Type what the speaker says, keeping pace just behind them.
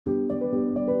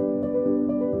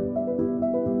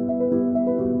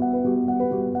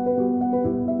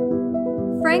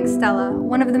Frank Stella,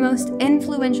 one of the most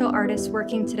influential artists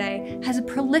working today, has a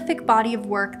prolific body of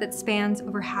work that spans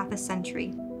over half a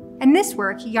century. And this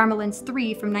work, Jarmolince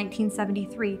III from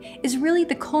 1973, is really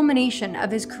the culmination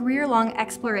of his career-long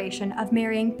exploration of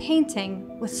marrying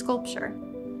painting with sculpture.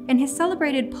 In his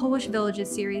celebrated Polish Villages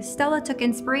series, Stella took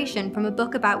inspiration from a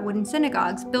book about wooden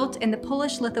synagogues built in the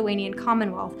Polish-Lithuanian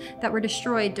Commonwealth that were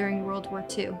destroyed during World War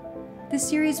II. This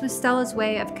series was Stella's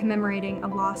way of commemorating a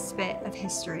lost bit of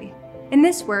history. In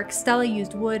this work, Stella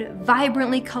used wood,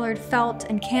 vibrantly colored felt,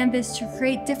 and canvas to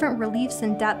create different reliefs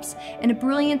and depths in a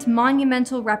brilliant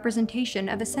monumental representation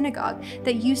of a synagogue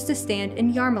that used to stand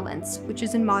in Jarmolince, which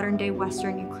is in modern-day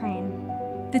Western Ukraine.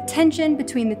 The tension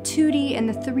between the 2D and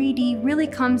the 3D really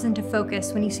comes into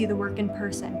focus when you see the work in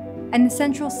person, and the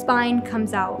central spine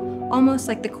comes out, almost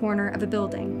like the corner of a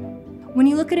building. When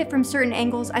you look at it from certain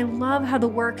angles, I love how the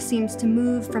work seems to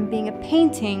move from being a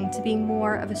painting to being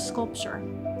more of a sculpture.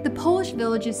 The Polish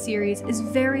Villages series is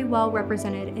very well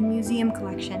represented in museum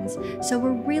collections, so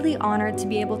we're really honored to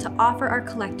be able to offer our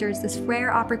collectors this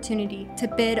rare opportunity to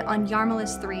bid on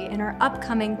Jarmolince III in our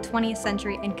upcoming 20th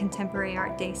Century and Contemporary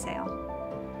Art Day sale.